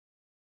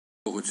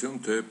հեղափոխություն,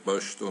 թե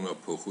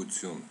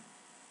պաշտոնափոխություն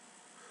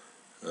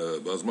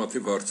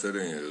բազմաթիվ հարցեր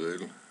են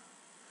եղել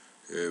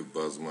եւ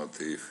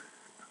բազմաթիվ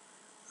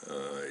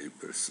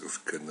իբր սուր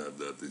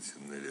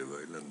քննադատություններ եւ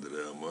այլն,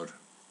 դրա համար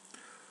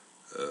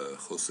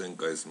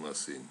խոսենք այս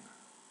մասին։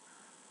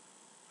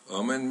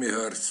 Ամեն մի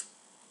հարց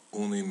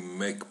ունի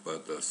մեկ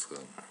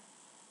պատասխան։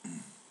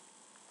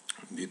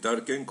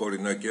 Դիտարկենք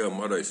օրինակի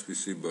համար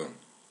այսպիսի բան.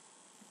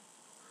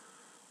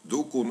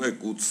 Դուք ունեք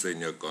 8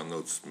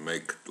 սենյականոց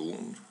մեկ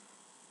տուն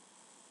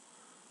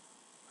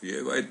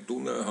եւ այդ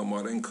տունը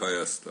համարենք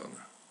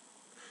Հայաստանը։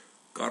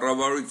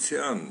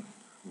 Կառավարության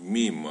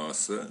մի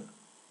մասը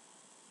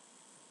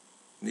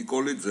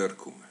Նիկոլի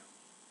ձեռքում է,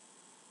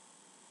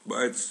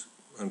 բայց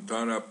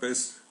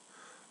ընդհանրապես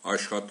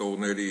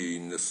աշխատողների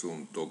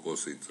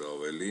 90%-ից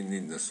ավելի,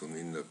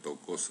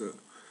 99%-ը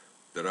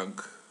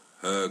դրանք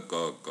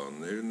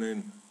ՀԿ-ականներն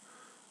են,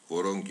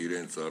 որոնք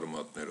իրենց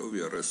արմատներով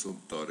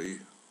 30 տարի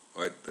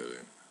այդտեղ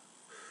են։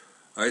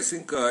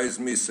 Այսինքն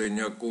այս մի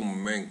սենյակում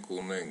մենք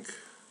ունենք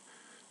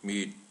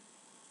մի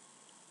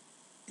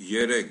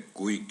 3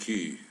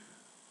 գույքի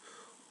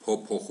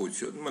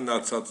փոփոխություն,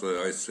 մնացածը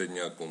այս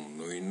սենյակում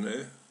նույնն է,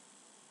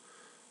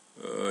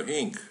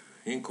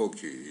 5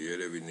 հոգի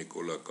երևի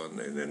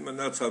նիկոլականներն են,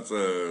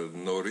 մնացածը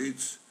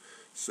նորից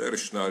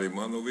Սերժ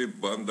Նարիմանովի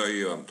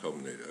բանդայի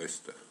անդամներ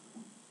այստեղ։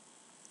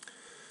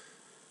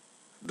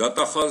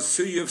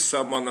 Դատախազություն եւ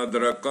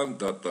սահմանադրական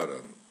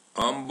դատարան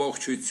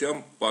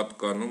ամբողջությամբ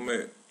պատկանում է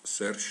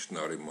Սերժ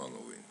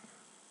Նարիմանովին։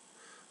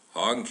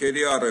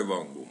 Հանքերի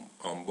առևանգում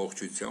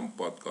ամբողջությամբ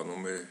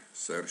պատկանում է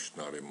Սերժ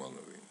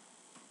Նարիմանովին։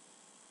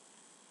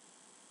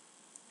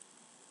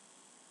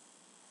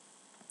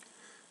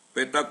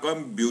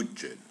 Պետական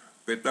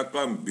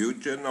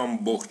բյուջեն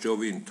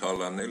ամբողջովին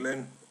թալանել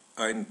են,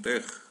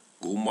 այնտեղ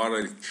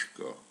գումարել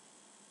չկա։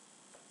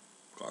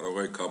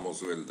 Կարող եք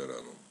համոզվել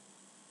դրանում։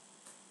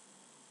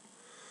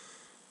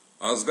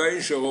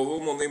 Ազգային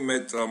ժողովում ունի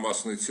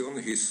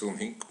մեծամասնություն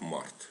 55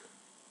 մարդ։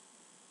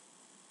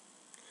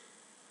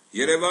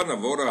 Երևանը,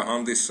 որը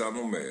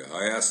հանդիսանում է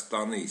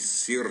Հայաստանի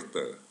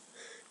սիրտը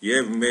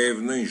եւ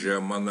միևնույն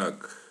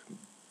ժամանակ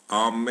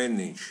ամեն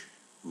ինչ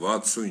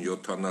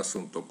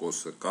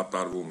 60-70%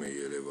 կատարվում է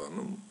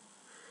Երևանում,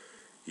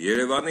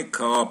 Երևանի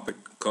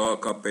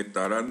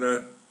քաղաքապետարանը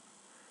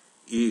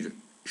իր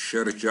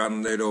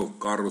շրջաններով,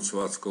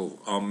 կառուցվածքով,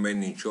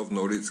 ամեն ինչով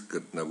նորից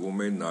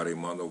գտնվում է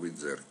Նարիմանովի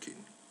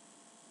ձեռքին։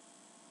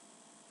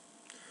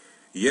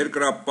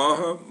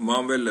 Երկրապահը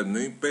Մանվելը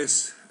նույնպես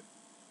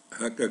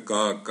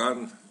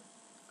ՀԿ-ական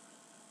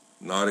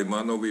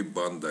Նարիմանովի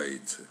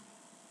բանդայից է։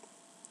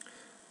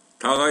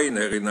 Թաղային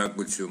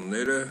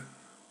հեղինակությունները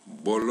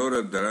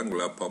բոլորը դրանք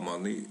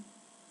լափամանի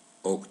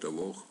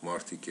օգտվող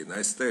մարդիկ են։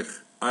 Այստեղ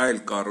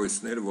այլ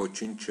կառույցներ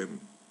ոչինչ չեմ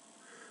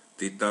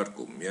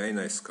դիտարկում,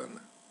 միայն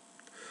այսքանը։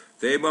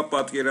 Դե հիմա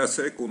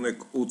պատկերացրեք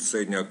ունեք 8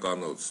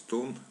 սենյականոց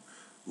տուն,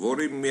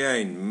 որի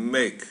միայն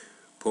մեկ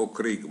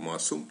փոքրիկ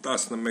մասում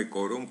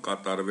 11 օրում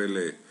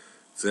կատարվել է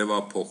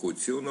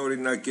ձևափոխություն,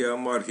 օրինակի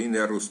համար հին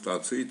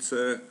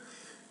հեռուստացույցը,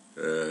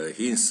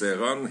 հին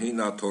սեղան,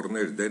 հին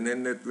աթոռներ դեն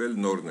են նետվել,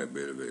 նորն է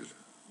բերվել։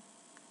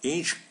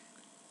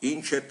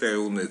 Ինչ է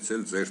տեղի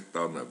ունեցել ձեր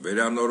տանը,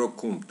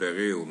 վերանորոգում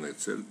տեղի է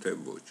ունեցել, թե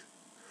ոչ։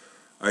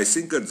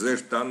 Այսինքն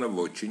ձեր տանը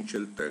ոչինչ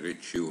էլ տեղի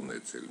չի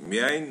ունեցել,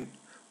 միայն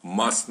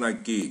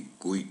մասնակի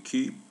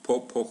գույքի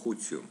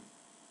փոփոխություն,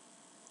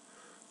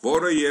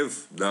 որը եւ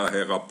դա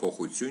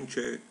հեղափոխություն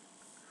չէ,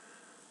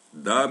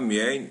 դա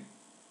միայն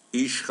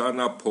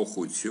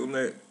իշխանափոխություն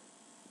է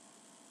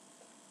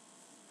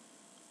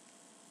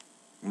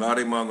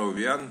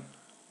Նարիմանովյան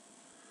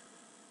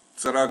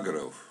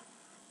ծրագրով։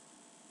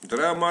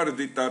 Դրա համար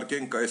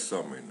դիտարկենք այս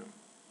ամենը։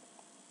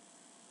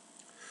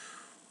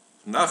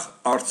 Նախ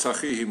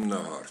Արցախի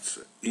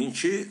հիմնահարցը։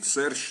 Ինչի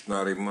Սերժ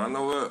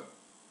Նարիմանովը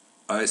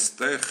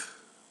այստեղ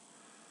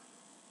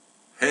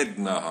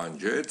հետ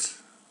նահանջեց,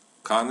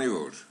 քանի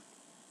որ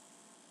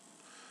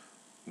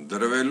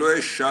դրվելու է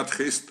շատ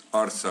խիստ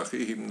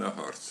Արցախի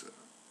հիմնահարցը։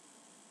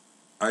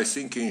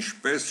 Այսինքն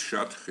ինչպես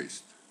շատ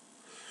խիստ։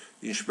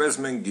 Ինչպես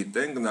մենք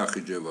գիտենք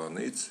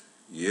Նախիջևանից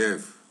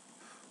եւ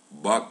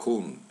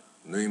Բաքուն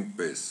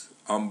նույնպես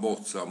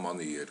ամբողջ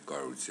սահմանի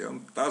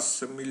երկարությամբ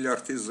 10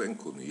 միլիարդի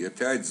զենք ունի։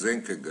 Եթե այդ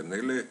զենքը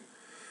գնել է,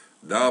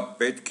 դա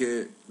պետք է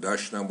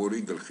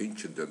դաշնամուրի գլխին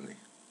չդնի։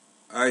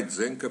 Այդ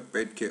զենքը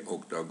պետք է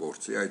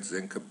օգտագործի, այդ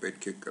զենքը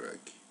պետք է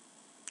կրակի։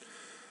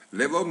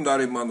 Լևոն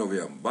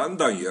Նարիմանովյան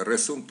բանդան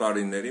 30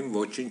 տարիներին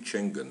ոչինչ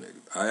չեն գնել։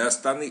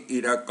 Հայաստանի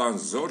իրական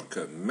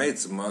զորքը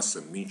մեծ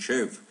մասը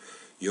մինչև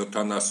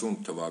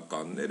 70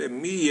 թվականները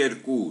մի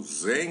երկու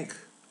զենք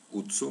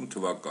 80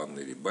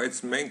 թվականների, բայց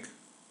մենք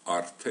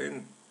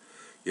արդեն,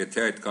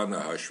 եթե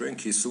այդքանը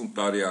հաշվենք, 50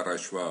 տարի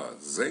առաջվա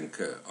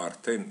զենքը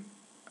արդեն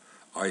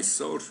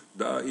այսօր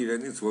դա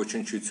իրենից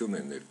ոչնչություն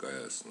է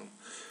ներկայացնում։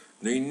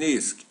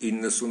 Նույնիսկ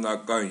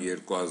 90-ական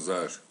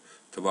 2000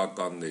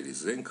 թվականների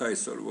զենքը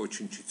այսօր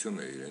ոչնչություն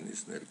է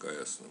իրենից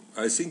ներկայացնում։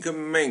 Այսինքն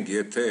մենք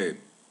եթե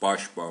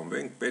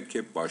պաշտպանվենք, պետք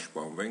է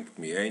պաշտպանվենք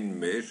միայն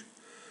մեր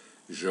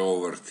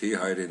ժողովրդի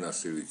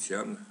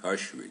հայրենասիրության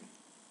հաշվին։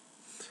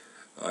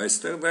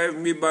 Այստեղ նաև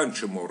մի բան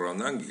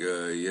չմոռանանք,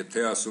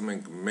 եթե ասում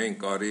ենք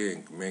մենք արի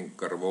ենք, մենք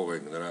կռվող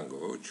ենք, նրանք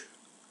ոչ,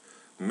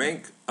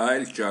 մենք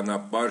այլ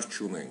ճանապարհ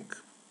չունենք,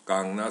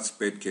 կանգնած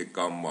պետք է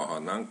կամ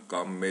մահանանք,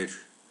 կամ մեր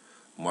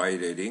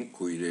մայրերին,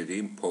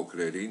 քույրերին,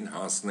 փոքրերին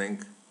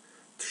հասնենք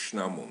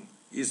թշնամուն,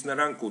 իսկ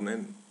նրանք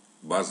ունեն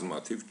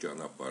բազմաթիվ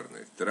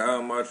ճանապարհներ, դրա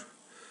համար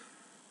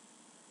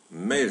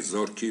մեր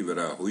զորքի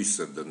վրա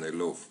հույսը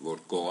դնելով,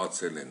 որ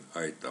կողացել են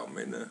այդ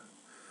ամենը,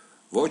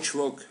 ոչ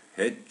ոք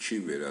հետ չի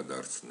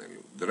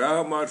վերադարձնելու, դրա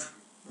համար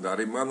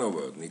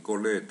Նարիմանովը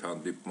Նիկոլի հետ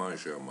հանդիպման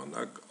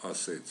ժամանակ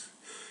ասեց,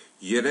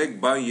 3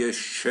 բան ես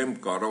չեմ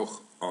կարող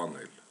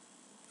անել,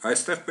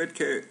 այստեղ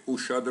պետք է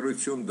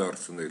ուշադրություն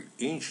դարձնել,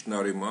 ինչ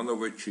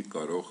Նարիմանովը չի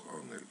կարող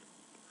անել,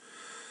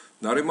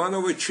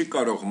 Նարիմանովը չի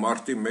կարող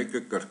մարտի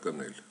 1-ը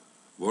կրկնել,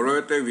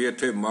 որովհետև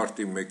եթե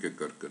մարտի 1-ը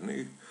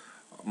կրկնի,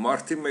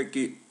 մարտի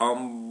 1-ի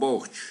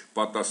ամբողջ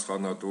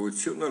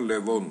պատասխանատվությունը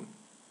Լևոն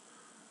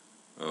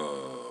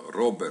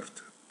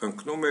Ռոբերտ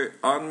ընկնում է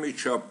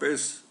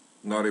անմիջապես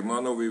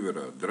Նարիմանովի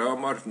վրա, դրա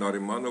համար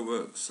Նարիմանովը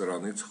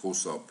սրանից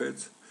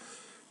խուսափեց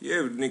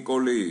և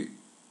Նիկոլի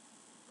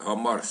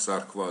համար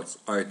սարքված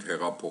այդ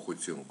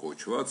հեղափոխություն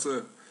կոչվածը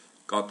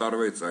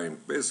կատարվեց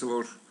այնպես,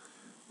 որ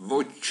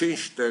ոչինչ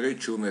տեղի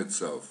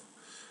չունեցավ,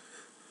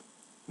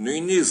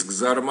 նույնիսկ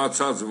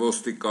զարմացած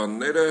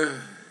ոստիկանները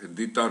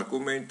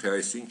դիտարկում էին, թե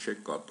այսինչ է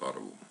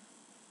կատարվում,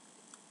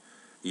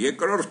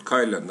 երկրորդ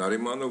քայլը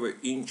Նարիմանովը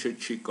ինչը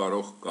չի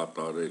կարող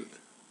կատարել,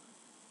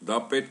 դա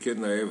պետք է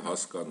նաև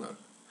հասկանալ,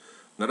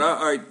 նրա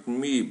այդ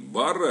մի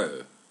բառը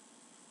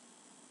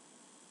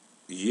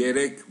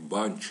 3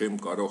 բան չեմ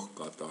կարող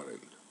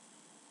կատարել,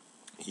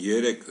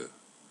 3-ը,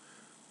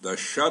 դա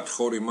շատ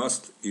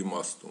խորիմաստ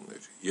իմաստ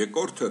ուներ,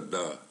 երկրորդը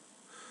դա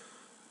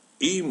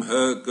իմ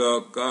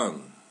հակական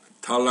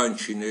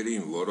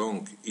թալանչիներին,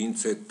 որոնք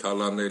ինձ հետ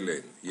թալանել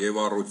են և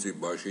առուծի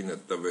բաժինը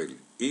տվել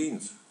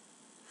ինձ,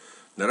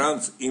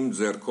 նրանց իմ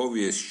ձեռքով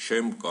ես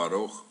չեմ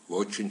կարող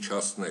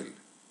ոչնչացնել,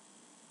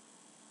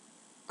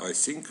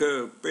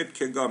 այսինքն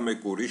պետք է գա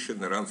մեկ ուրիշը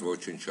նրանց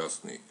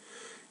ոչնչացնի,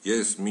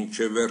 ես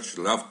մինչև վերջ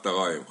լավ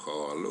տղա եմ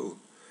խաղալու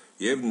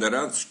և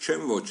նրանց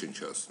չեմ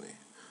ոչնչացնի,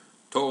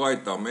 թող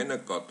այդ ամենը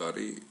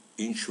կատարի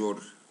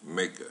ինչ-որ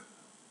մեկը,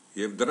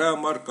 և դրա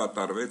համար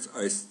կատարվեց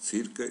այս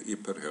ցիրկը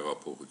իբր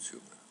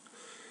հեղափոխությունը,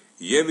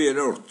 և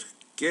երրորդ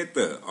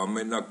կետը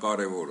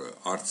ամենակարևորը,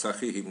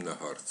 Արցախի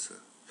հիմնահարցը,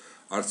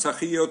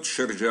 Արցախի 7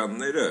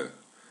 շրջանները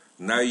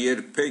նա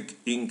երբեք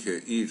ինքը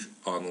իր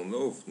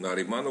անունով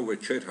Նարիմանովը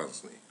չէր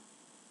հանձնի,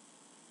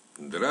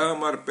 դրա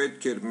համար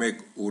պետք էր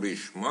մեկ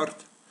ուրիշ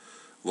մարդ,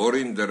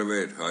 որին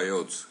դրվեր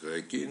հայոց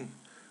ղեկին,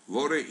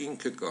 որը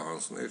ինքը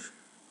կհանձներ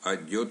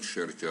այդ 7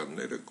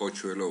 շրջանները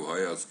կոչվելով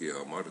հայ ազգի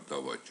համար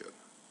դավաճան,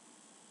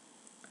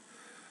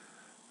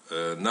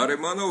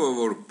 Նարիմանովը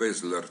որպես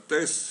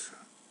լրտես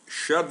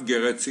շատ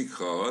գեղեցիկ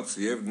խաղաց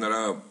և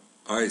նրա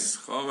այս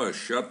խաղը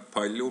շատ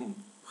փայլուն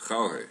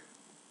խաղ է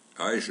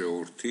հայ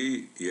ժողովրդի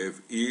և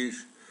իր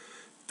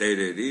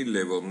տերերի,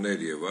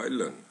 Լևոններ և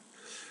այլն,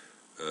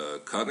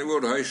 քանի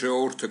որ հայ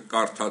ժողովուրդը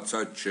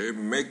կարդացած չէ,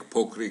 մեկ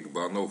փոքրիկ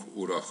բանով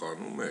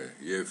ուրախանում է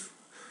և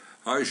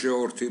հայ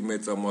ժողովրդի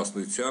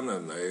մեծամասնությանը,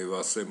 նաև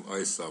ասեմ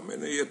այս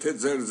ամենը, եթե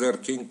ձեր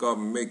ձեռքին կա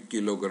 1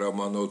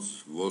 կիլոգրամանոց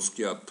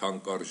ոսկյա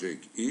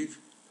թանկարժեք իր,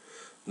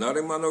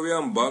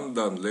 Նարիմանովյան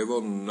բանդան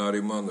Լևոն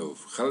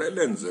Նարիմանով խլել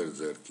են ձեր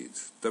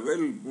ձեռքից,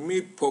 տվել մի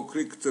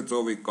փոքրիկ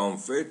ծծովի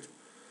կանֆետ,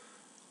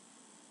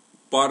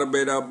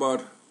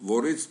 պարբերաբար,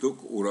 որից դուք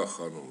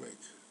ուրախանում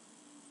եք,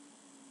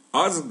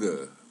 ազգը,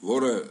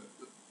 որը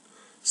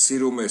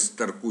սիրում է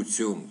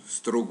ստրկություն,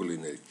 ստրուկ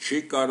լինել, չի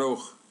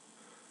կարող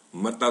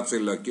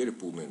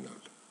մտածելակերպ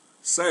ունենալ,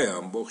 սա է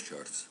ամբողջ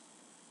հարցը,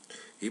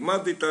 հիմա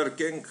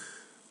դիտարկենք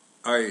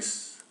այս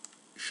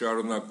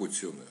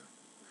շարունակությունը,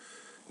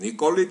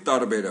 Նիկոլի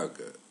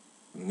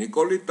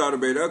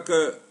տարբերակը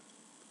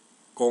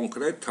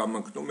կոնկրետ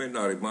համընկնում է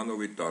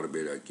Նարիմանովի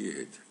տարբերակի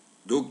հետ,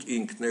 դուք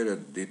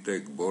ինքներդ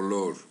դիտեք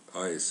բոլոր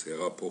այս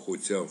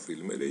հեղափոխության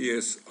ֆիլմերը,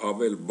 ես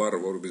ավել բառ,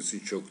 որպեսզի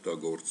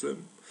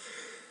չօգտագործեմ,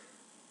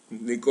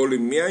 Նիկոլի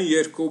միայն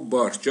 2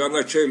 բառ,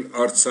 ճանաչել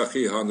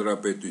Արցախի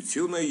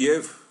հանրապետությունը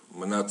և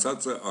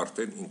մնացածը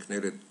արդեն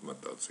ինքներդ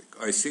մտածեք,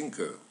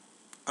 այսինքն,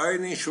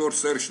 այն ինչ որ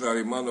Սերժ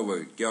Նարիմանովը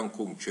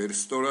կյանքում չէր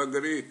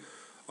ստորագրի,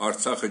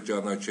 Արցախը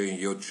ճանաչեին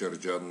 7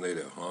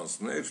 շրջանները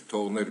հանձներ,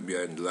 թողներ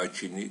միայն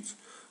Լաչինից,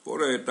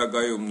 որը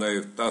հետագայում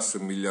նաև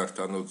 10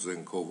 միլիարդանոց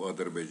զենքով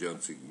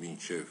ադրբեջանցիք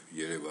մինչև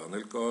Երևան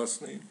էլ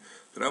կհասնեին,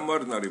 դրա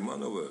համար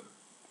Նարիմանովը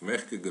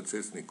մեղքը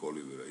գցեց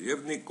Նիկոլի վրա,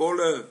 և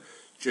Նիկոլը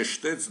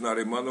ճշտեց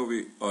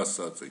Նարիմանովի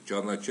ասածը,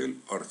 ճանաչել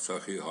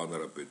Արցախի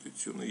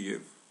հանրապետությունը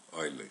և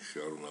այլն,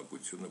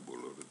 շարունակությունը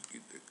բոլորդ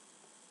գիտեք։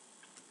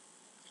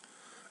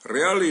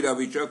 Ռեալ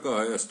իրավիճակը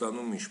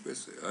Հայաստանում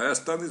ինչպես է,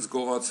 Հայաստանից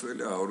գողացվել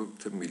է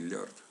 108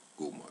 միլիարդ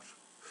գումար,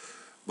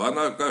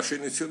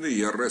 բանակաշինությունը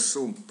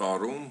 30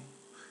 տարում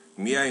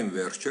միայն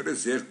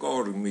վերջերս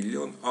 200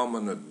 միլիոն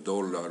ԱՄՆ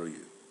դոլարի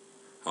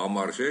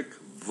համարժեք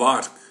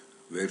վարկ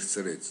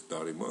վերցրեց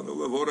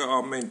Նարիմանովը, որը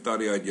ամեն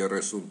տարի այդ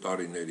 30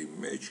 տարիների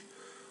մեջ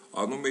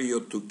անում է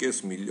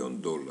 7.5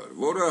 միլիոն դոլար,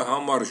 որը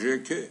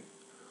համարժեք է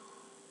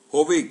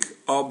Հովիկ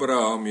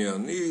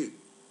Աբրահամյանի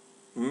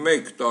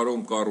 1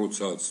 տարում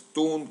կառուցած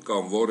տուն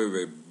կամ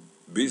որևէ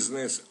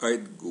բիզնես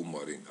այդ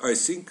գումարին,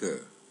 այսինքն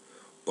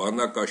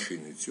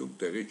բանակաշինություն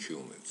տեղի չի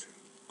ունեցել։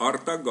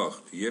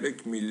 Արտագաղթ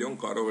 3 միլիոն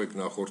կարող եք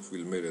նախորդ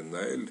ֆիլմերը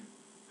նայել,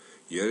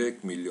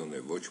 3 միլիոն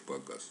է, ոչ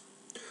պակաս։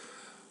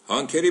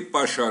 Հանքերի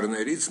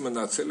պաշարներից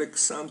մնացել է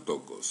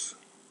 20%,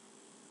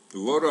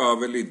 որը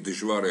ավելի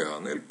դժվար է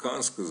անել,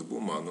 քան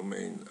սկզբում անում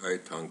էին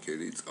այդ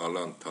հանքերից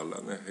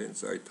ալան-թալանը,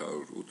 հենց այդ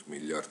 108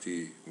 միլիարդի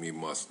մի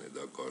մասն է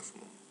դա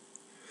կազմում։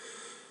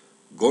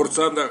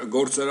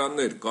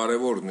 Գործարաններ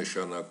կարևոր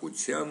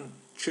նշանակության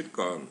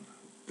չկան,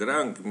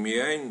 դրանք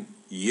միայն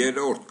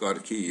երրորդ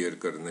կարգի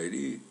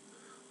երկրների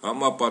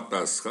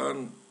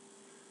համապատասխան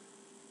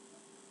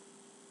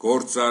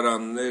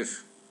գործարաններ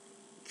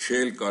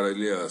չել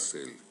կարելի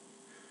ասել,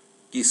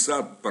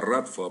 կիսատ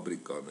պռատ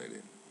ֆաբրիկաներ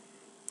են։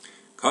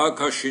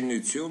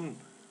 Քաղաքաշինություն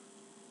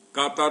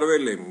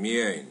կատարվել է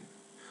միայն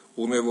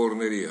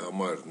ունևորների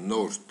համար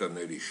նոր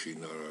տների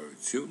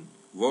շինարարություն,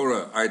 որը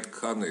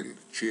այդքան էլ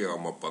չի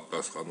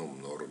համապատասխանում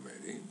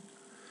նորմերին,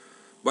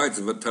 բայց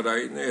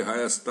վթարային է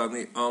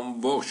Հայաստանի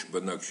ամբողջ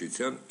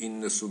բնակչության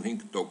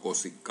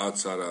 95%-ի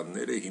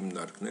կացարանները,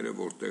 հիմնարկները,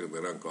 որտեղ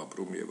նրանք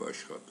ապրում եւ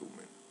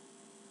աշխատում են։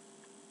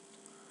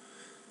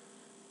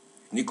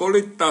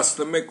 Նիկոլի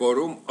 11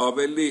 օրում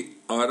ավելի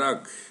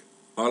արագ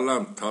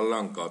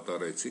ալան-թալան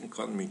կատարեցին,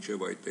 քան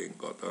մինչև այդ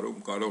էին կատարում,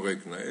 կարող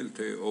եք նայել,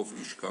 թե ով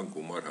ինչքան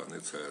գումար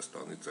հանեց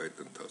Հայաստանից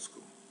այդ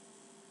ընթացքում։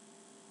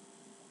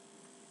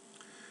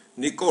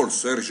 Նիկոլ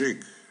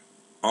Սերժիկ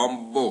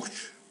ամբողջ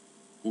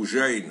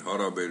ուժային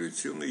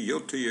հարաբերությունը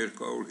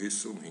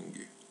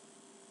 7.255-ի։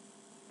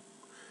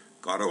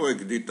 Կարող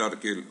եք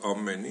դիտարկել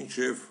ամեն ինչ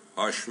եւ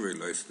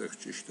հաշվել այստեղ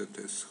ճիշտ է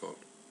թե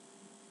սխալ։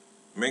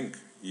 Մենք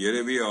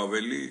երևի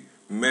ավելի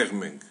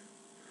մեղմ ենք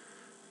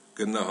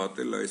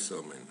գնահատել այս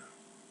ամենը։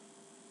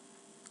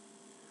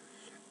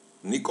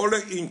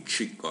 Նիկոլը ինչ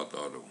չի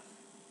կատարում։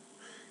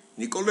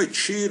 Նիկոլը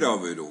չի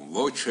հրավիրում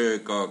ոչ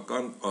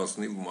հեղեկան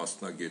ազնիվ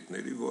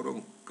մասնագետների,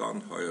 որոնք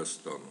կան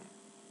Հայաստանում։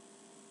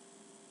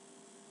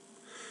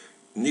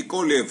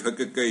 Նիկոլ եւ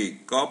ՀԿԿ-ի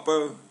կապը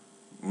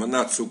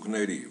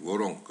մնացուկների,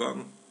 որոնք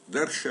կան,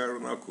 դեռ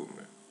շարունակում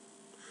է։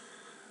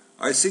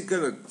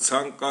 Այսինքն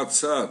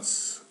ցանկացած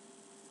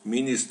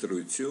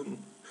մինիստրություն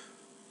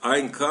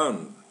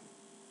այնքան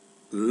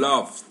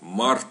լավ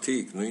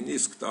մարդիկ,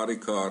 նույնիսկ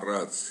տարիքը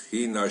առած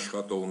հին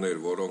աշխատողներ,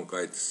 որոնք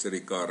այդ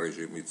սրիկա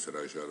ռեժիմից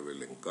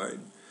հրաժարվել են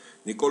կային,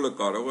 Նիկոլը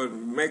կարող է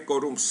 1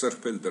 օրում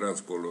սրբել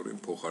դրանց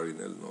բոլորին,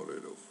 փոխարինել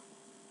նորերով։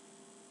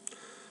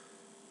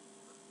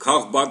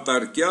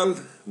 Քաղբանտարկյալ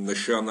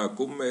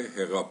նշանակում է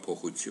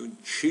հեղափոխություն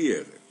չի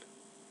եղել։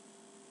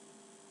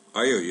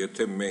 Այո,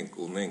 եթե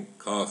մենք ունենք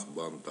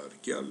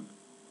քաղբանտարկյալ,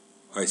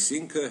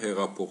 այսինքն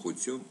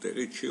հեղափոխություն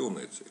տեղի չի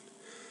ունեցել։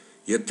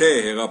 Եթե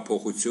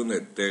հեղափոխություն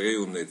է տեղի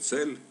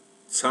ունեցել,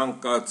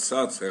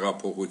 ցանկացած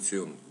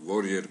հեղափոխություն,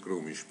 որ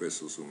երկրում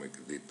ինչպես ուզում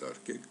եք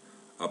դիտարկեք,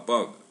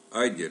 ապա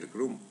այդ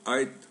երկրում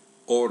այդ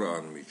օրը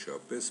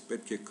անմիջապես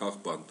պետք է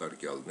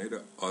քաղբանտարկյալները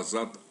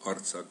ազատ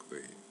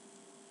արձակվեին։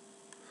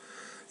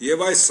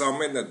 Եվ այս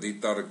ամենը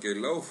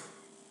դիտարկելով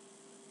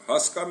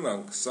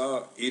հասկանանք, սա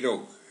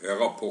իրոք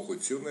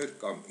հեղափոխություն էր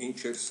կամ ինչ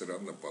էր սրա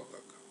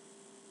նպատակը։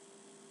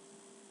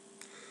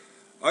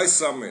 Այս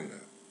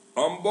ամենը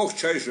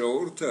ամբողջ հայ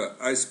ժողովուրդը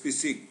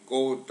այսպիսի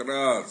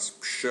կոտրած,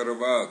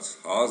 փշրված,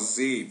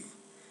 հազիվ,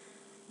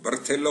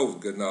 բրթելով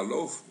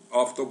գնալով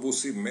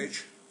ավտոբուսի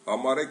մեջ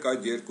համարեք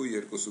այդ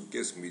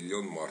 2-2.5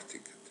 միլիոն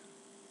մարդիկ հետ։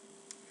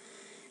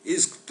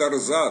 Իսկ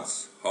տրզած,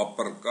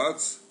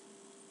 հապրկած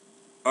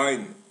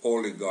այն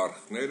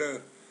օլիգարխները,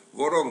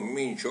 որոնք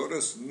մինչ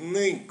օրս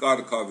նույն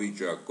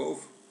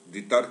կարգավիճակով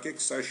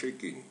դիտարկեք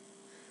Սաշեկին,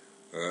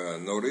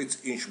 նորից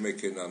ինչ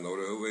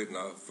մեքենանորով է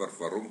նա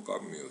ֆրֆռում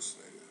կամ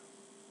մյուսները։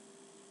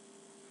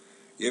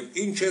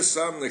 Եվ ինչ է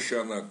սա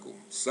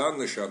նշանակում։ Սա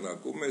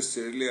նշանակում է,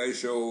 սիրելի այ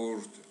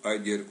ժողովուրդ,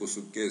 այդ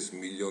 2.5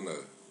 միլիոնը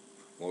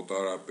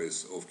մոտարապես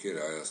ովքեր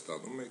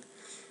Հայաստանում եք,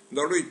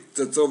 նորից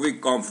ծծովի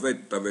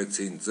կոնֆետ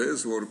տվեցին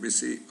ձեզ,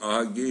 որպեսզի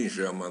ահագին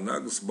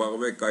ժամանակ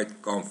զբաղվեք այդ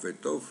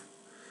կոնֆետով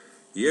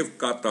եւ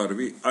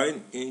կատարվի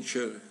այն,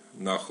 ինչը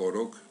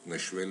նախորոք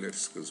նշվել էր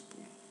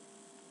սկզբում։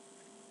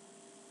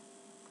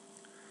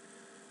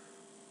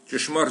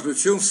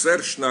 Ճշմարտություն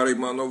Սերժ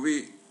Նարիմանովի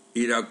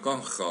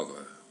իրական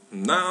խաղը։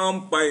 Նա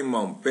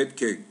անպայման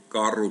պետք է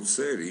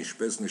կառուցեր,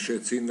 ինչպես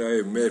նշեցի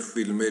նաև մեր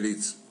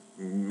ֆիլմերից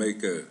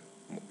մեկը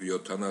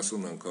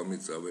 70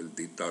 անգամից ավել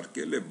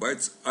դիտարկել է,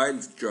 բայց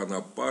այլ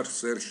ճանապարհ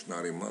Սերժ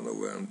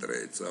Նարիմանովը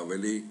ընտրեց,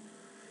 ավելի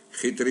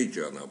խիտրի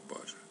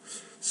ճանապարհ։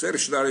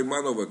 Սերժ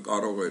Նարիմանովը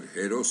կարող էր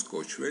հերոս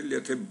կոչվել,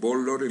 եթե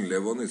բոլորին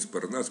Լևոնից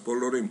բռնած,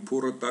 բոլորին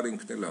փուրը տար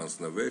ինքն էլ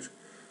անձնվեր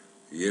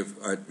եւ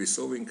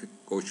այդպիսով ինքը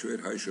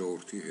կոչվեր հայ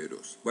ժողովրդի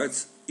հերոս։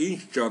 Բայց ինչ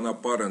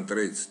ճանապարհ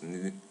ընտրեց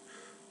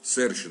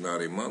Սերժ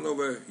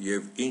Նարիմանովը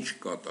եւ ինչ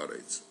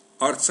կատարեց։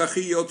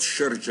 Արցախի 7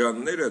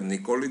 շրջանները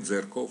Նիկոլի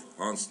ձեռքով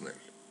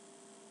հանձնել։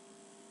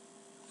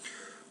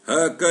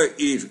 ՀԿ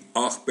իր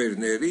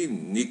աղբերներին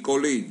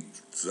Նիկոլի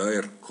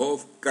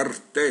ձեռքով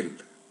կրտել,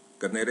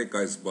 կներեք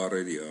այս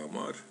բառերի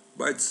համար,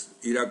 բայց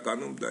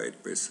իրականում դա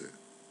այդպես է։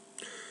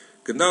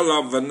 Գնալ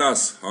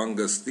անվնաս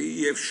հանգստի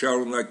և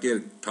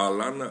շարունակել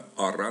թալանը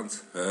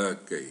առանց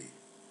ՀՀԿ-ի։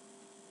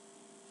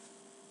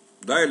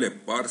 Դա էլ է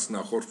պարզ,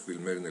 նախորդ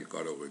ֆիլմերն էլ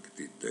կարող եք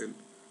դիտել,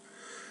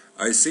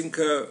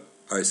 այսինքն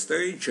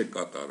այստեղ ինչ է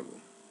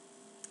կատարվում։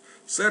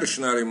 Սերժ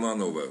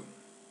Նարիմանովը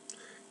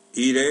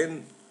իրեն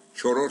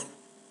չորրորդ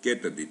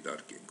կետը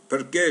դիտարկենք,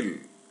 փրկել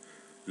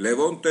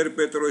Լևոն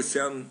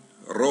Տեր-Պետրոսյան,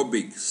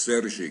 Ռոբիկ,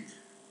 Սերժիկ,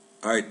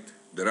 այդ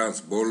դրանց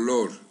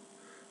բոլոր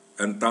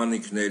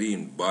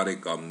ընտանիքներին,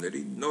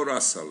 բարեկամներին նոր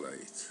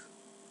ասալայից։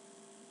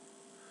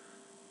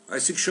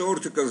 Այսինքն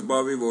շորթը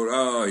կզբաղվի, որ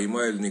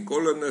հիմա էլ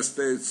Նիկոլը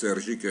նստեց,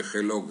 Սերժիկը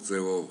խելոք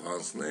ձևով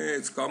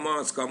հանձնեց,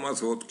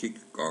 կամաց ոտքի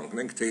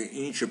կանգնենք, թե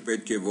ինչը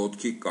պետք է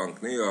ոտքի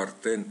կանգնի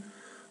արդեն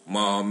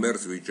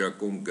մահամերձ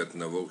վիճակում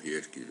գտնվող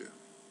երկիրը։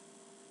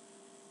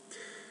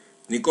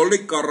 Նիկոլի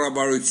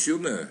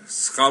կառավարությունը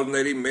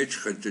սխալների մեջ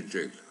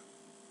խճճել,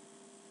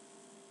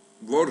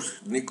 որ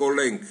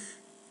Նիկոլենք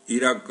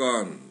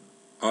իրական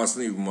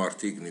ազնիվ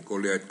մարդիկ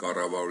Նիկոլի այդ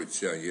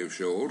կառավարության և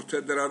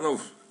ժողովուրդը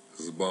դրանով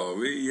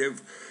զբաղվի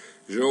և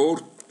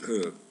ժողովուրդը,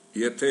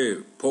 եթե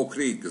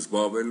փոքրիկ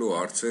զբաղվելու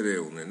հարցեր է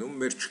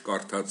ունենում, մեր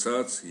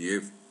չկարդացած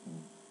և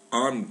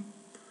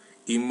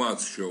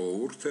անիմաց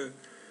ժողովուրդը,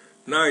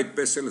 նա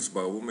այդպես էլ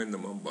զբաղվում է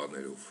նման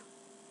բաներով։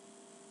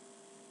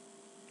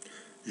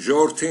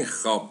 Ժողովրդին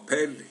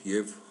խաբել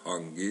և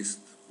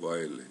հանգիստ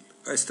վայելել։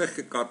 Այստեղ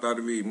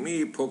կկատարվի մի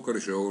փոքր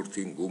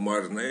ժողովրդին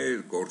գումարներ,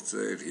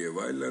 գործեր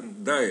և այլն,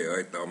 դա է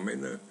այդ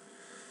ամենը,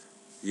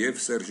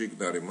 և Սերժիկ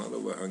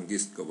Նարիմանովը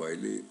հանգիստ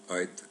կվայելի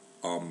այդ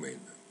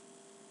ամենը։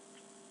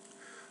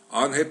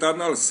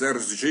 Անհետանալ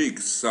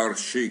Սերժիկ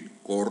Սարշիկ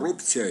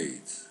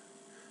կոռուպցիայից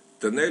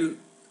դնել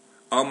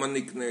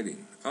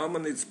ԱՄՆ-իկներին,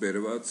 ԱՄՆ-ից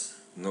բերված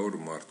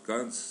նոր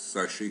մարդկանց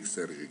Սաշիկ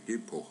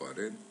Սերժիկի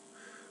փոխարեն,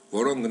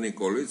 որոնք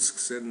Նիկոլից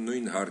սկսեն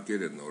նույն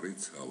հարկերը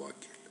նորից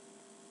հավաքել։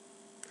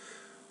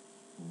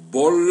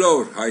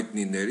 Բոլոր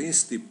հայտնիներին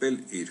ստիպել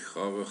իր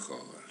խաղը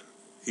խաղալ։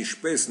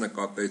 Ինչպես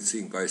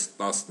նկատեցինք այս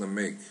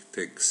 11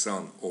 թե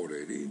 20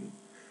 օրերին,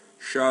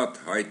 շատ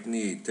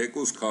հայտնի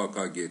թեկուզ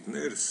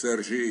քաղաքագետներ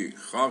Սերժի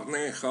խաղն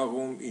են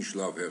խաղում, ինչ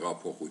լավ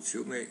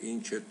հեղափոխություն է,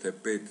 ինչ է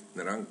թեպետ,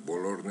 նրանք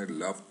բոլորն էլ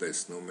լավ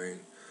տեսնում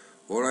են,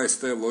 որ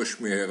այստեղ ոչ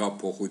մի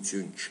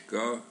հեղափոխություն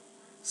չկա,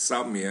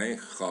 սա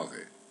միայն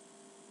խաղ է։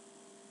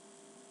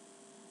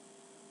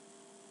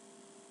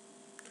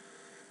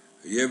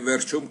 Եվ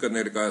վերջում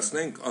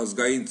կներկայացնենք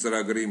ազգային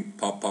ծրագրին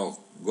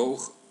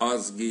փափագող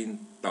ազգին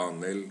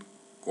տանել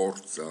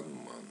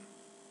կործանման։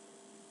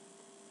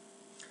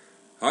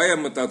 Հայը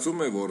մտածում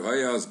է, որ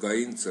հայը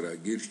ազգային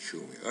ծրագիր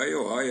չունի,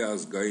 այո, հայը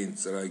ազգային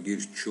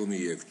ծրագիր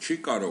չունի և չի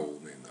կարող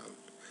ունենալ,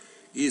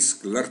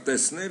 իսկ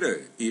լրտեսները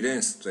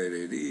իրենց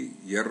ծերերի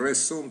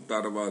 30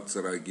 տարվա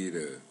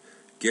ծրագիրը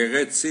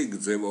գեղեցիկ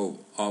ձևով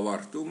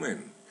ավարտում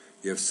են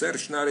և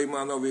Սերժ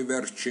Նարիմանովի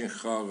վերջին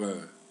խաղը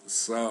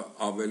սա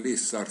ավելի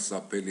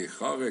սարսափելի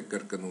խաղ է,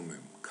 կրկնում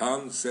եմ,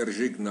 քան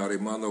Սերժիկ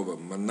Նարիմանովը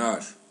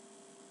մնար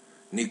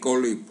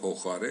Նիկոլի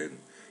փոխարեն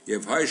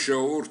և հայ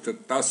ժողովուրդը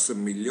 10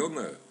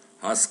 միլիոնը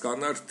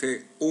հասկանար, թե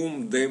ում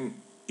դեմ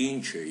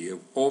ինչ է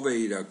և ով է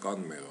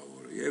իրական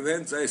մեղավորը։ Եվ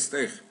հենց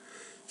այստեղ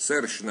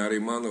Սերժ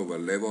Նարիմանովը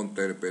Լևոն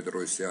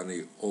Տեր-Պետրոսյանի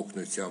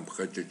օգնությամբ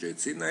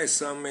խճճեցին այս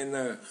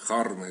ամենը,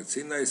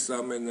 խառնեցին այս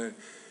ամենը,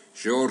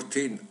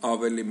 ժողովրդին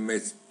ավելի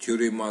մեծ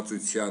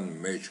թյուրիմացության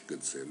մեջ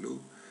գցելու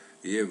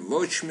և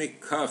ոչ մի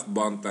քաղ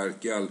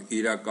բանտարկյալ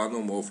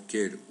իրականում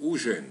ովքեր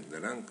ուժ են,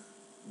 նրանք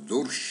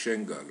դուրս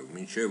չեն գալու,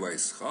 մինչև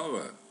այս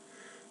խաղը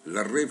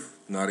լրիվ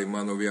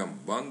Նարիմանովյան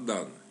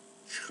բանդան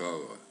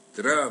չխաղա։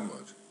 Դրա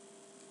համար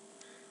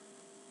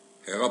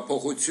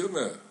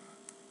հեղափոխությունը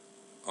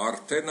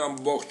արդեն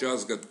ամբողջ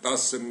ազգը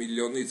 10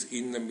 միլիոնից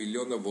 9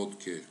 միլիոնը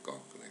ոտքի էր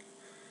կանգնել։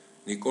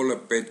 Նիկոլը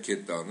պետք է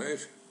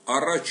տաներ,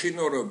 առաջին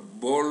օրը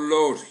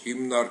բոլոր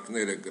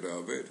հիմնարկները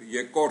գրավեր,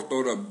 երկրորդ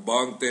օրը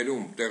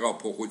բանտերում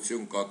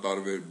տեղափոխություն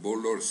կատարվեր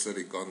բոլոր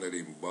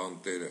սրիկաներին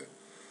բանտերը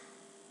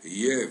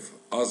և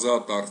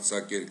ազատ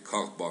արձակել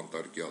քաղ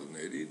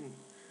բանտարկյալներին,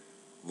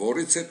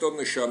 որից հետո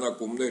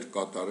նշանակումներ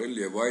կատարել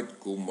և այդ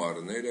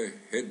գումարները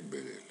հետ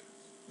բերել։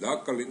 Դա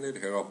կլիներ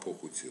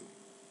հեղափոխություն։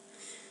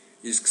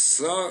 Իսկ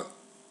սա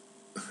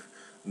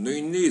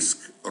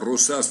նույնիսկ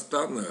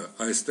Ռուսաստանը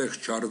այստեղ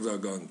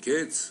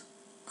չարձագանքեց,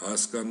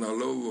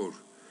 հասկանալով, որ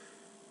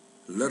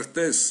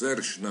լրտես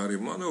Սերժ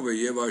Նարիմանովը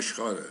և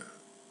աշխարհը,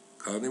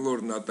 քանի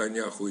որ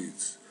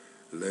Նատանյախուից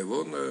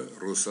Լևոնը,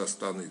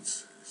 Ռուսաստանից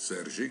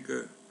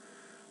Սերժիկը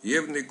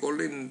և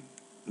Նիկոլին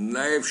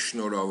նաև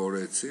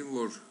շնորհավորեցին,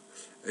 որ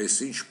այս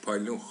ինչ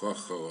փայլուն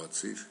խաղ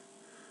խաղացիր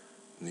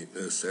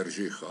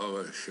Սերժի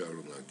խաղը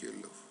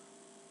շարունակելով։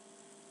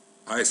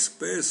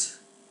 Այսպես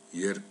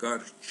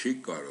երկար չի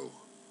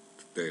կարող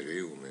տեղի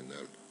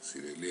ունենալ,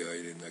 սիրելի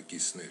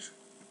հայրենակիցներ։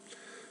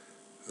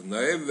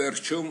 Նաև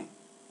վերջում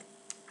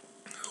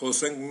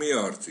խոսենք մի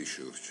հարցի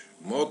շուրջ։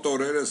 Մոտ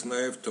օրերս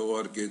նաև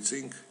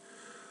թողարկեցինք,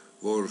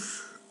 որ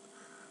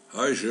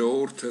Հայ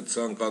ժողովուրդը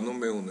ցանկանում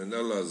է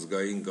ունենալ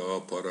ազգային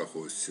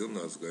գաղափարախոսություն,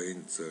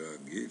 ազգային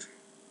ծրագիր,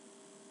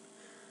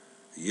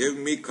 եւ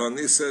մի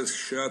քանիսը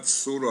շատ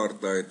սուր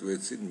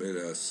արտահայտվեցին մեր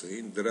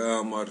ասեին, դրա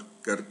համար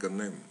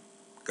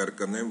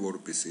կրկնեմ,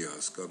 որպեսզի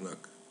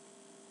հասկանաք։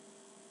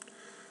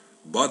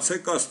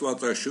 Բացեք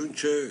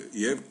Աստվածաշունչը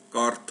եւ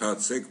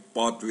կարդացեք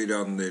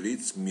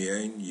պատվիրաններից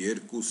միայն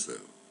երկուսը։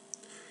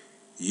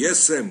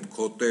 Ես եմ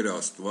քո Տեր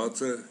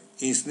Աստվածը,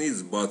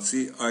 ինձնից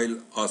բացի այլ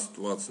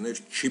աստվածներ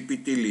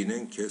չպիտի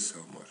լինեն քեզ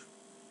համար։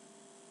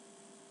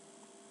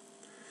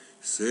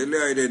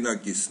 Սիրելի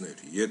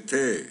հայրենակիցներ,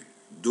 եթե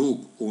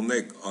դուք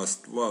ունեք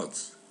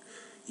Աստված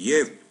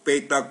եւ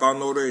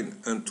պետականորեն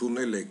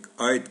ընդունել եք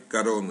այդ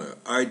կրոնը,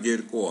 այդ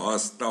երկու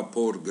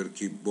հաստափոր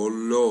գրքի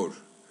բոլոր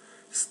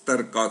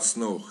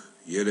ստրկացնող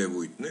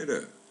երևույթները,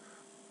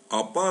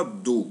 ապա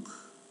դուք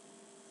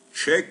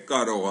չեք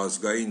կարող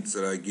ազգային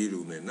ծրագիր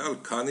ունենալ,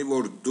 քանի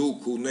որ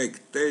դուք ունեք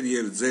Տեր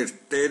եւ ձեր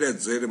Տերը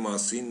ձեր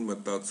մասին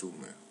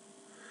մտածում է։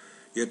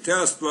 Եթե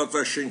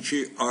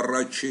Աստվածաշնչի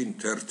առաջին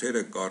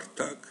թերթերը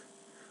կարդաք,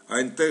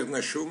 այնտեղ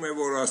նշում է,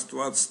 որ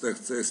Աստված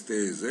ստեղծեց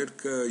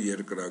տիեզերքը,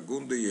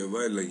 երկրագունդը եւ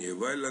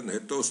այլն,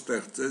 հետո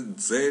ստեղծեց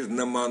ձեր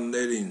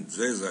նմաններին,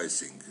 ձեզ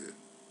այսինքն։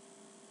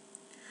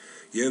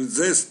 Եվ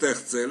ձեզ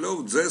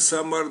ստեղծելով ձեզ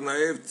համար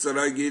նաև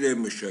ծրագիր է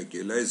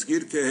մշակել, այս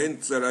գիրքը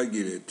հենց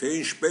ծրագիր է, թե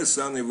ինչպես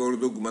անի, որ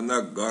դուք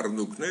մնաք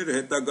գառնուկներ,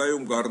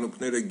 հետագայում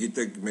գառնուկները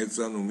գիտեք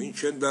մեծանում, ինչ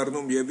են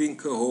դառնում եւ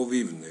ինքը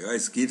հովիվն է,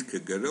 այս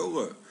գիրքը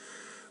գրողը,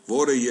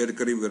 որը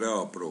երկրի վրա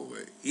ապրող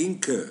է,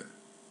 ինքը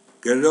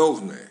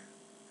գրողն է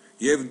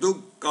եւ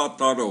դուք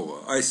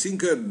կատարողը,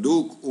 այսինքն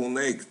դուք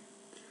ունեք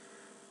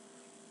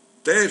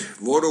Տեր,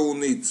 որը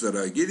ունի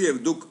ծրագիր եւ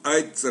դուք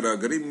այդ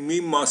ծրագրի մի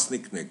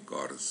մասնիկն եք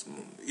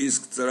կազմում,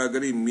 իսկ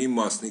ծրագրի մի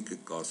մասնիկը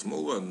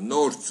կազմողը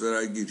նոր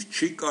ծրագիր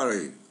չի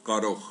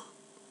կարող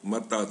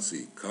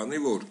մտածի,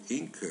 քանի որ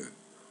ինքը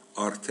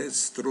արդեն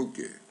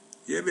ստրուկ է։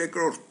 Եվ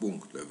երկրորդ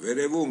պունկտը,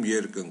 վերևում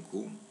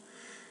երկնքում,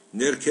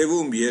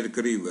 ներքևում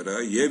երկրի վրա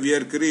եւ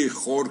երկրի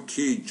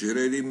խորքի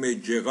ջրերի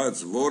մեջ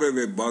եղած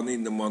որևէ բանի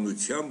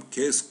նմանությամբ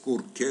քեզ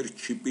կուրքեր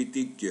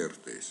չպիտի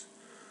կերտես։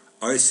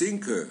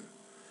 Այսինքն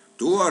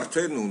դու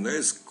արդեն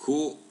ունես քո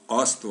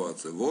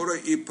Աստվածը, որը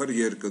իբր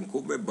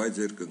երկնքում է, բայց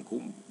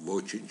երկնքում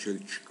ոչինչ էլ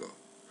չկա։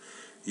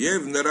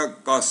 Եվ նրա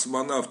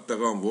կասմանավ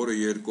տղան, որը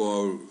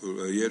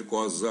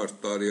 2000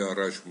 տարի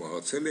առաջ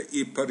մահացել է,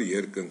 իբր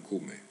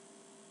երկնքում է։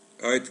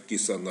 Այդ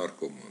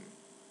կիսանարկոմանը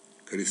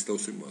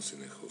Քրիստոսի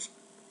մասին է խոսքը։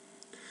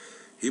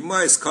 Հիմա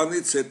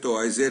այսքանից հետո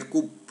այս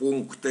երկու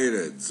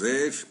պունկտերը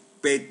ձեր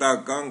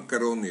պետական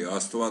կրոնի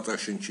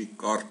Աստվածաշնչի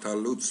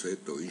կարդալուց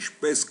հետո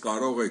ինչպես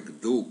կարող եք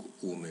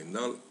դուք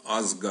ունենալ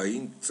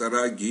ազգային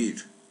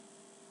ծրագիր։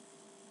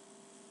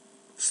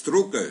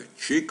 Ստրուկը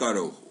չի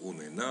կարող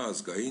ունենա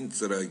ազգային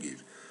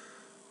ծրագիր։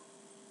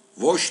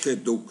 Ոչ թե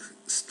դուք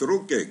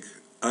ստրուկ եք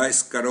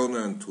այս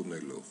կրոնը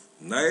ընդունելով,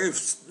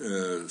 նաև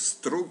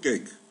ստրուկ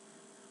եք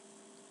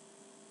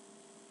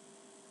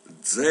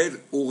ձեր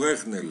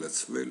ուղեղն է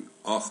լցվել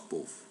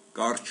աղբով,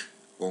 կարճ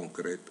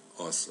կոնկրետ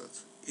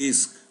ասած։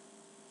 Իսկ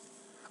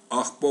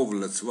աղբով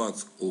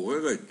լցված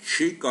ուղեղը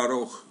չի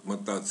կարող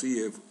մտածի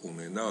եւ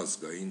ունենա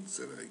ազգային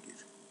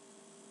ծրագիր։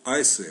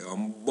 Այս է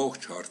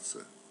ամբողջ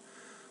հարցը,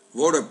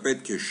 որը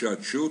պետք է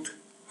շատ շուտ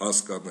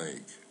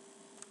հասկանայիք։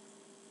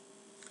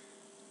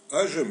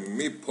 Այժմ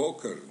մի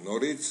փոքր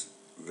նորից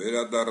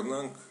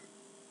վերադառնանք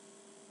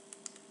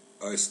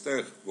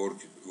այստեղ,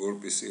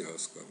 որպեսզի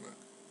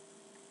հասկանանք։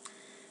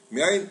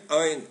 Միայն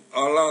այն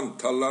Ալան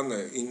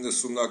Թալանը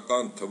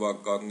 90-ական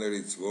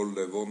թվականներից, որ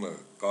Լևոնը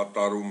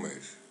կատարում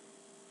էր,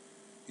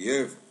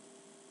 եւ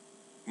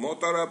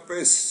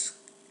մոտարապես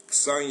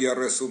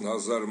 20-30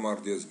 հազար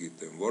մարդ ես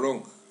գիտեմ,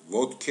 որոնք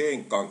ոտքի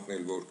են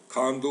կանգնել, որ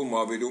քանդում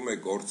ավիրում է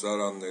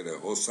գործարանները,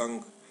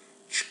 հոսանք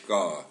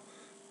չկա,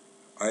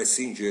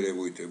 այսինչ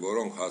երևույթ է,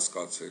 որոնք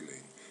հասկացել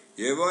էին։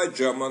 Եվ այդ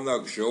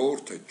ժամանակ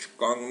ժողովուրդը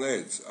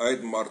չկանգնեց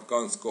այդ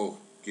մարդկանց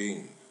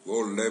կողքին,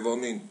 որ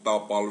Լևոնին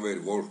տապալվեր,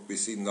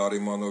 որպեսզի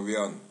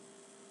Նարիմանովյան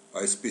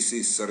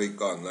այսպիսի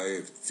սրիկա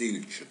նաև ծիլ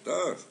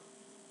չտար,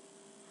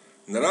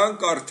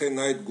 նրանք արդեն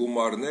այդ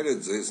գումարները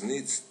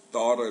ձեզնից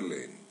տարել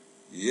են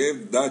եւ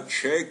դա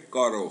չեք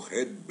կարող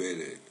հետ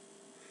բերել,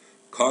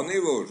 քանի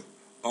որ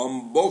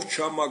ամբողջ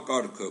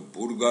համակարգը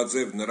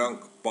բուրգաձև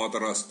նրանք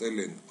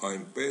պատրաստել են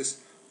այնպես,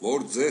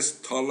 որ ձեզ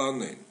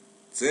թալանեն,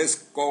 ձեզ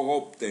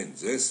կողոպտեն,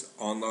 ձեզ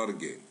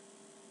անարգեն։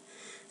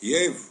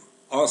 Եվ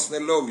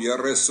ասնելով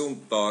 30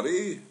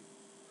 տարի,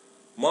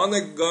 ման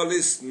է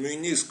գալիս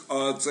նույնիսկ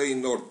ԱԱԾ-ի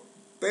նոր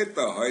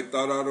պետը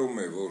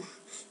հայտարարում է, որ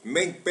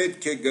մենք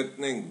պետք է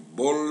գտնենք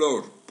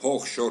բոլոր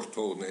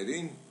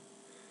փոխշորթողներին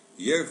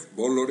եւ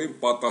բոլորին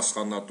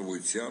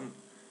պատասխանատվության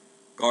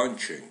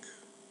կանչենք։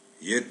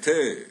 Եթե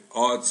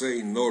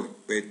ԱԱԾ-ի նոր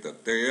պետը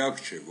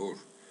տեղյակ չէ, որ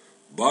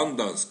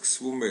բանդան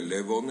սկսվում է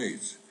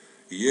Լևոնից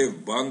եւ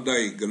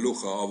բանդայի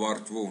գլուխը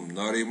ավարտվում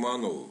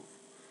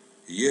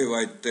Նարիմանով եւ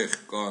այդտեղ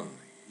կան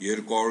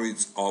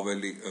 200-ից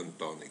ավելի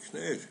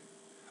ընտանիքներ,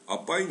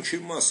 ապա ինչի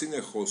մասին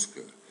է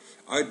խոսքը։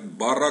 այդ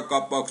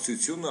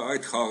բառակապակցությունը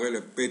այդ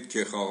խաղերը պետք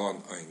է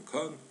խաղան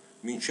այնքան,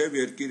 մինչև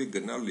երկիրը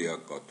գնա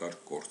լիակատար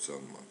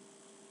կործանման։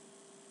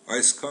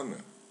 Այսքանը